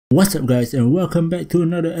What's up guys, and welcome back to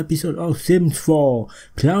another episode of Sims 4.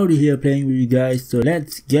 Cloudy here playing with you guys, so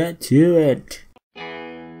let's get to it. There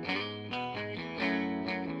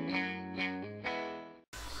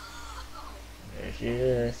she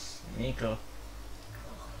is, Miko.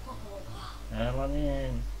 Come on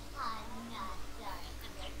in.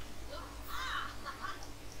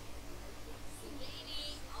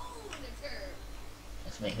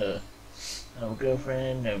 Let's make her our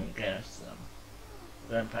girlfriend and we get some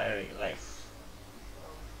vampire life.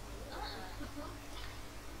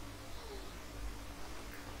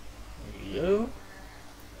 There you go.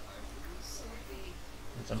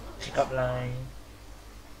 And some pickup line.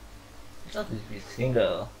 It's not to be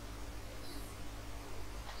single.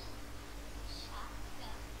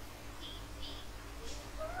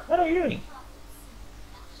 What are you doing?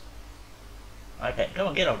 Okay, come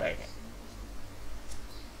on, get out there.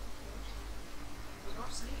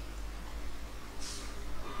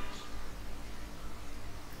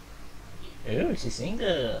 Oh, she's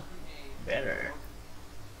single. Better.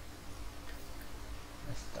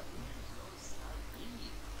 Let's stop.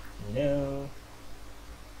 No.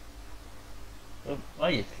 Oh, why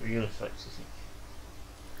is real fights?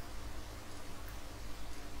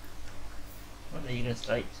 What are you gonna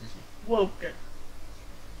fight? Whoa!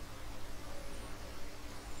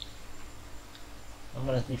 I'm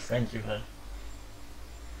gonna be friends with her.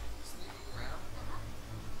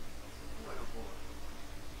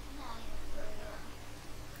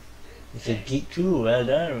 It's a geek too, well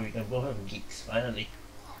done, we can both have geeks, finally.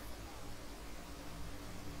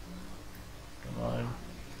 Come on.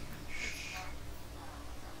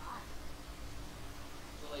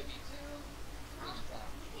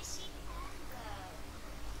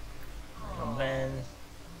 Romance.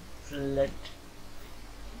 Flirt.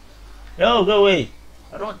 No, go away!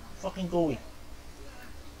 I don't fucking go away.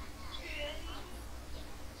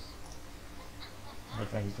 My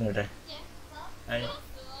friend, he's gonna die. I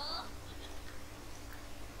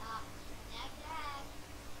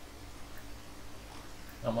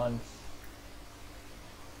Come on.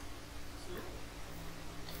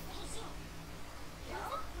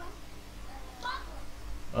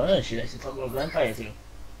 Oh, she likes to talk about vampires too.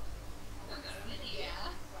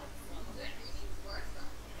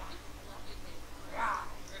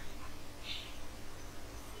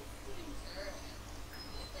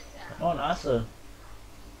 Come on, ask her.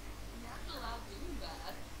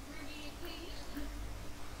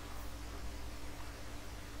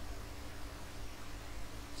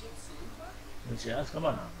 She asked, come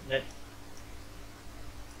on, let.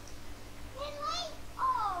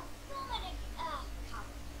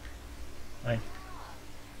 Right.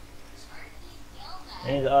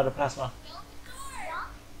 I need the other plasma.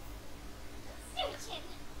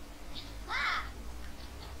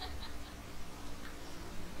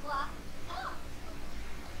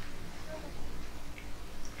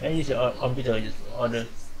 Can I use your computer just order?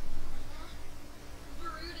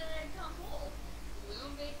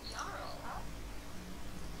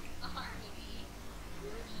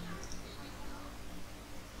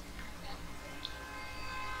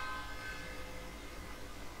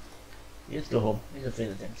 Let's go home. Let's go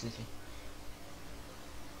visit them, Sissy.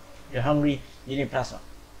 You're hungry, you need plasma.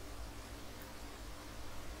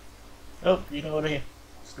 Oh, you can order here.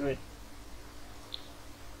 Screw it.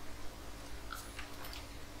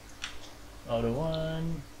 Order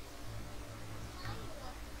one.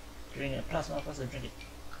 Drink it. Plasma, plasma, drink it.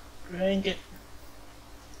 Drink it.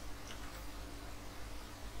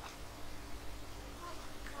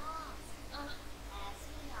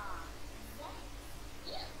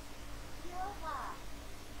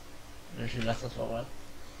 That should last us for a while.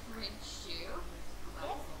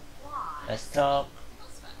 Let's talk.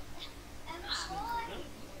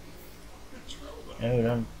 No, we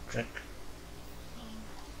don't trick.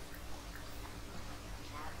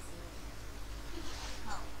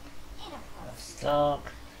 Let's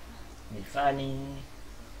talk. Be funny.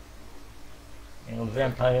 You know,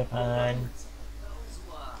 vampire pan.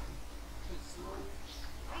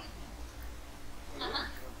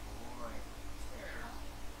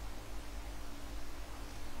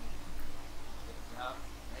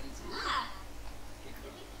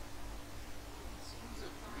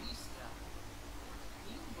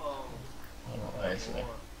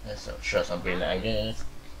 Let's show something like this.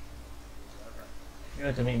 You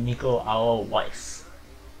want to make Miko our wife.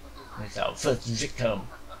 It's our first victim.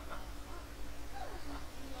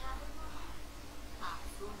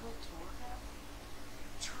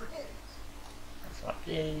 That's what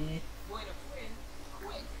they.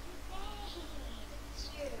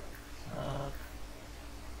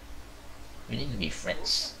 We need to be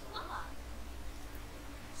friends.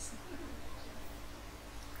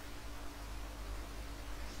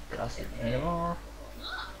 trust it anymore.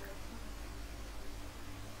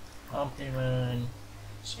 Compliment.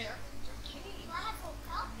 Let's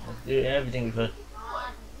do everything with her.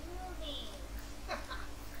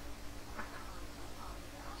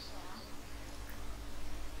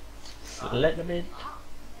 Select a bit.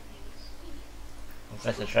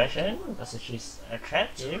 Confess attraction because she's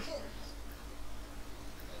attractive.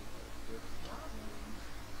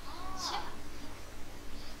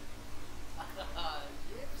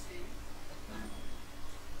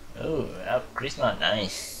 Oh, up Christmas,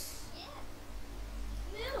 nice.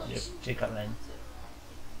 Yep, check out line.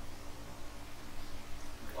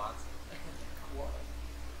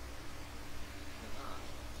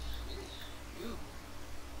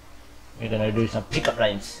 We're gonna do some pickup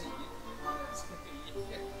lines.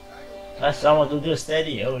 That's someone to do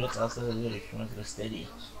steady. Oh, let's also do it if you want to go steady.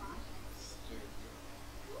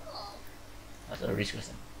 That's a risk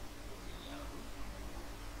question.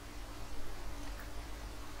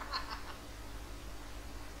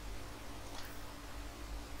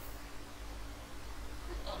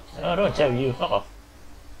 Oh, don't tell you, fuck off.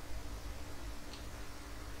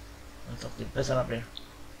 Let's talk to the person up there.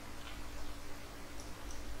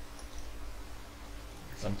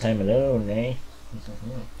 Some time alone, eh?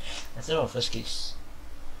 That's our first kiss.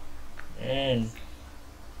 And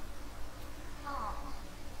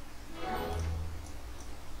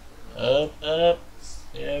up.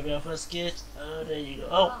 There we our first kiss. Oh, there you go.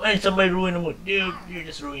 Oh, and somebody ruined the mood. Dude, you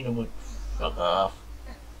just ruined the mood. Fuck off.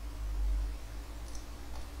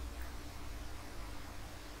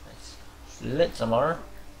 Let's select some more.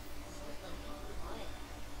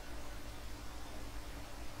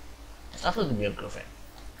 Let's offer to be a girlfriend.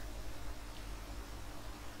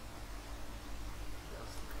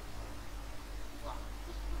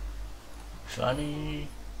 Funny.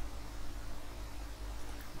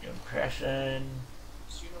 Impression.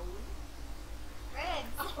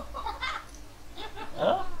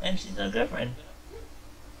 Oh, and she's a girlfriend.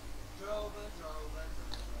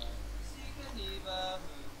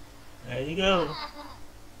 There you go.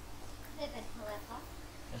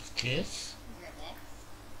 Let's kiss.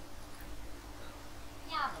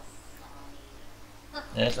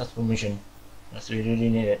 Let's ask permission. That's we really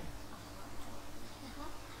need it.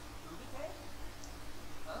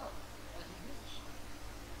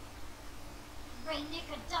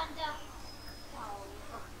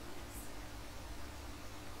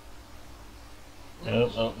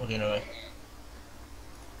 Nope, oh, okay, no way.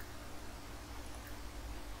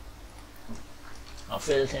 I'll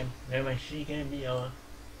fail him. Never mind, she can be our.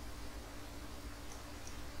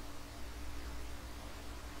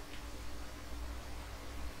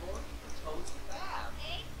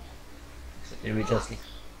 Did we just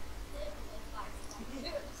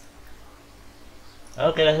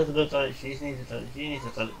okay, let's have to go to the toilet. She needs the toilet. She needs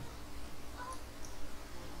the toilet.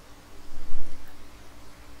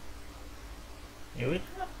 Here we go.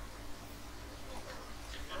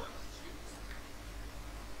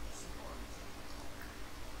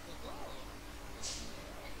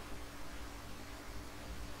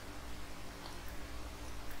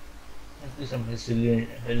 Let's do some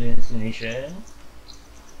hallucination.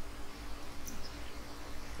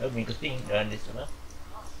 Oh, Miko's being done this one.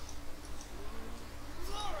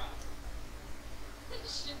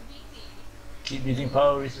 Keep using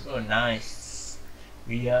power restore. Oh, nice.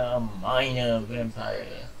 We are a minor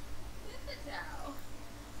vampire.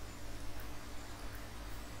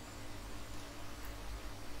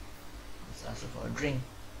 Let's ask her for a drink.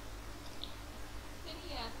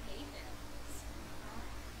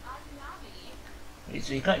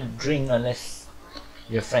 So you can't drink unless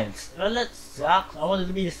you're friends. Well, that sucks. I wanted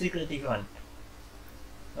to be the secretive one.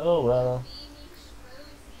 Oh well.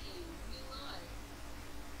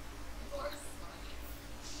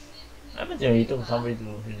 I haven't really told somebody to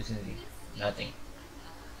listen to you. Nothing.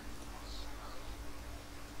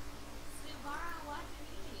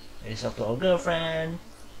 Let's talk to our girlfriend.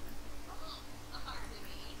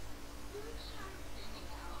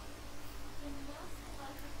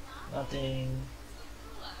 Nothing.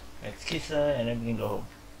 Let's kiss her and then we can go home.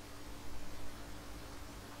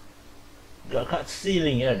 Got cut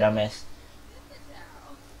ceiling here, dumbass.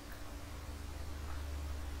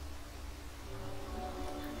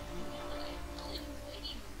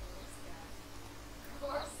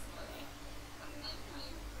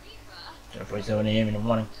 It's 4:47 AM in the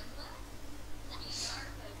morning.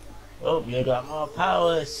 Oh, you got more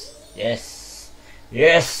powers. Yes.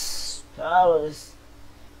 Yes. Powers.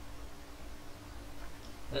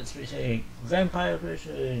 Let's say vampire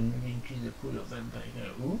version. Maybe increase the pool of vampire.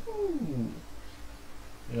 Ooh.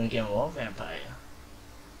 We're gonna get more vampire.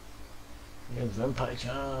 The vampire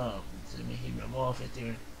charm. So make him more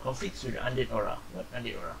effective. Conflicts with the undead aura. What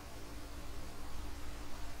undead aura?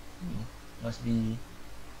 Must be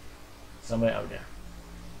somewhere out there.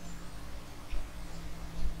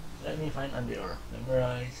 Let me find undead aura.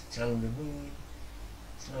 Memorize, Child of the Moon,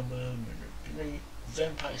 Slumber, Manipulate,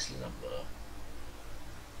 Vampire Slumber.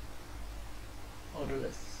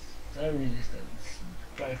 Odorless, Fire Resistance,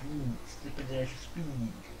 Drive Moves, Slippery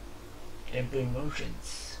Speed, Temper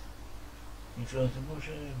Emotions, Influence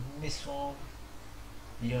Emotion, Misform,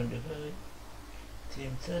 Beyond the Herd,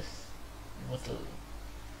 Tempest, Immortal.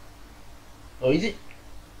 Oh, is it?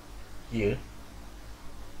 Here.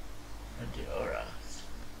 Undead aura.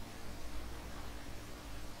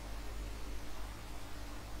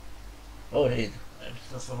 Oh, there is. I'm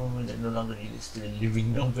so for a moment that no longer needed still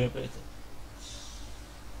living non-vampire.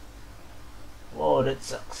 Whoa, that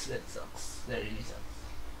sucks. That sucks. That really sucks.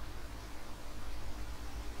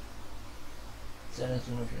 Silence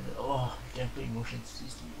emotion. Oh, temper emotions.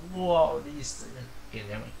 Wow, this. Okay,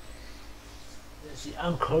 never mind. That's the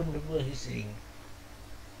uncomfortable hissing.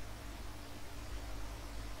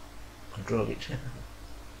 Control it.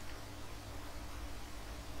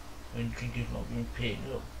 When drinking from being pain,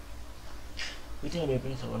 no. Eating on the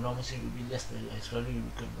appearance of a normal sleep will be less pleasure as slowly you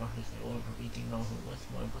become nauseous and old from eating normal. What's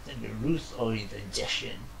more important, the roots or the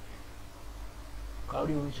digestion?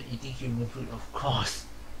 Cloudy bones are eating human food, of course.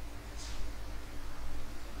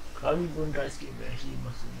 Cloudy bone dry skin, but actually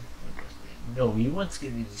muscle. No, we want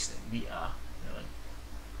skin resistant. We are. No.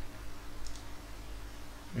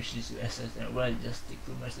 Which is to assess and well, just take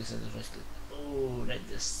too much to satisfy. Oh, that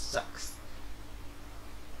just sucks.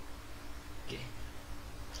 Okay.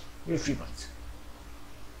 We're 3 months.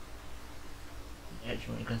 Edge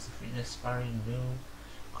when it comes to fitness, sparring, no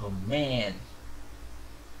command.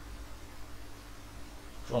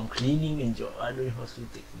 From cleaning and job, I don't know hospital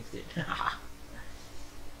techniques instead.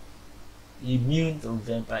 Immune to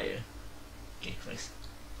vampire. Okay, first.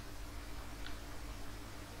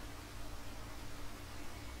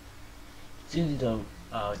 Since it's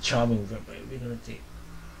a charming vampire, we're gonna take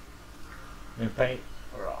vampire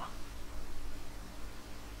raw.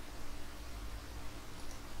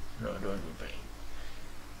 No, don't vampire.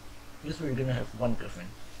 This way we're gonna have one girlfriend,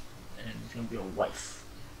 and it's gonna be a wife.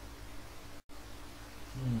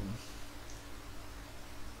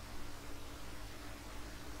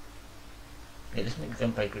 Okay, let's make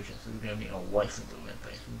vampire creatures. So we're gonna make a wife into a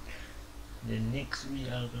vampire. So the next we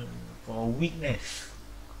are gonna for weakness.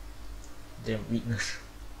 Damn weakness.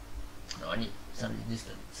 No, I need some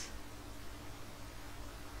resistance.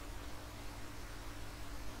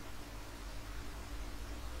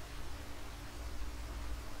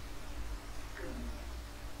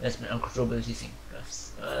 That's my uncontrollable hissing.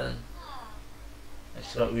 That's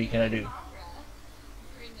what we cannot do.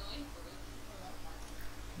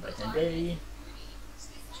 Night and day.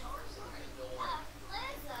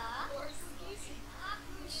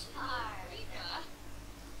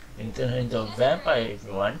 You can turn her into a vampire if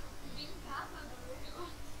you want.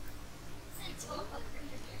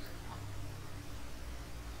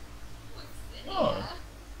 Oh,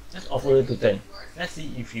 just offer her to turn. Let's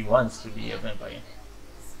see if he wants to be a vampire.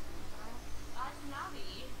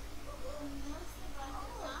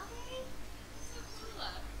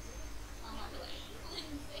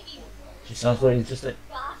 She sounds very interested.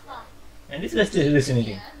 And this guy's still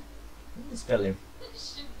hallucinating. Just tell him.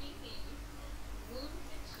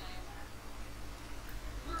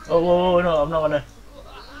 Oh, whoa, whoa, no, I'm not gonna.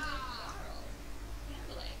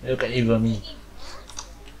 Look at evil me.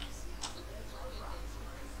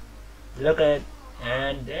 Look at,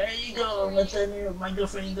 and there you go. I'm gonna turn my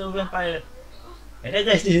girlfriend into a vampire. And that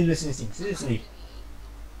guy's still hallucinating. Seriously.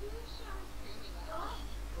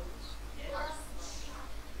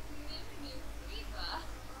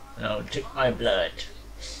 Now take my blood.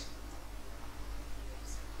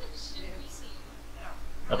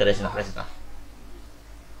 Okay, that's enough. That's enough.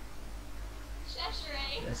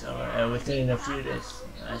 That's alright. We'll see in a few days.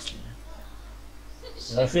 Nicely.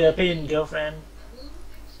 I feel a pain, girlfriend.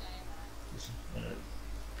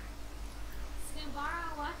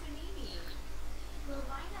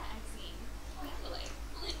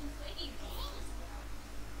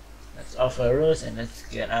 Let's offer a rose and let's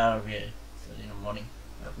get out of here. So in the morning,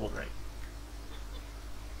 at work, right?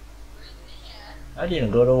 I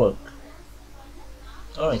didn't go to work.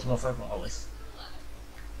 Oh, it's more 5 more hours.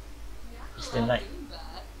 It's the night.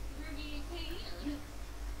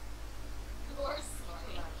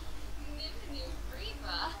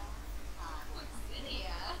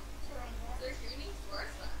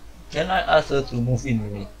 Can I ask her to move in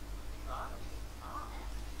with me?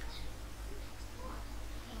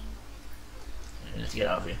 Let's get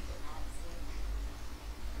out of here.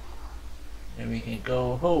 Then we can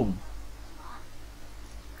go home.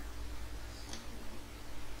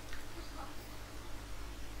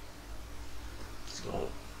 Let's go.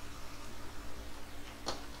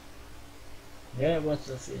 That was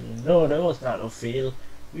a fail. No, that was not a fail.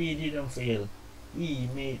 We didn't fail. We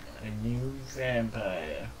made a new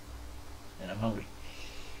vampire. And I'm hungry.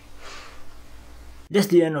 That's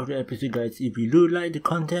the end of the episode, guys. If you do like the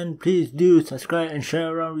content, please do subscribe and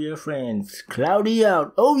share around with your friends. Cloudy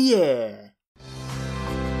out. Oh yeah!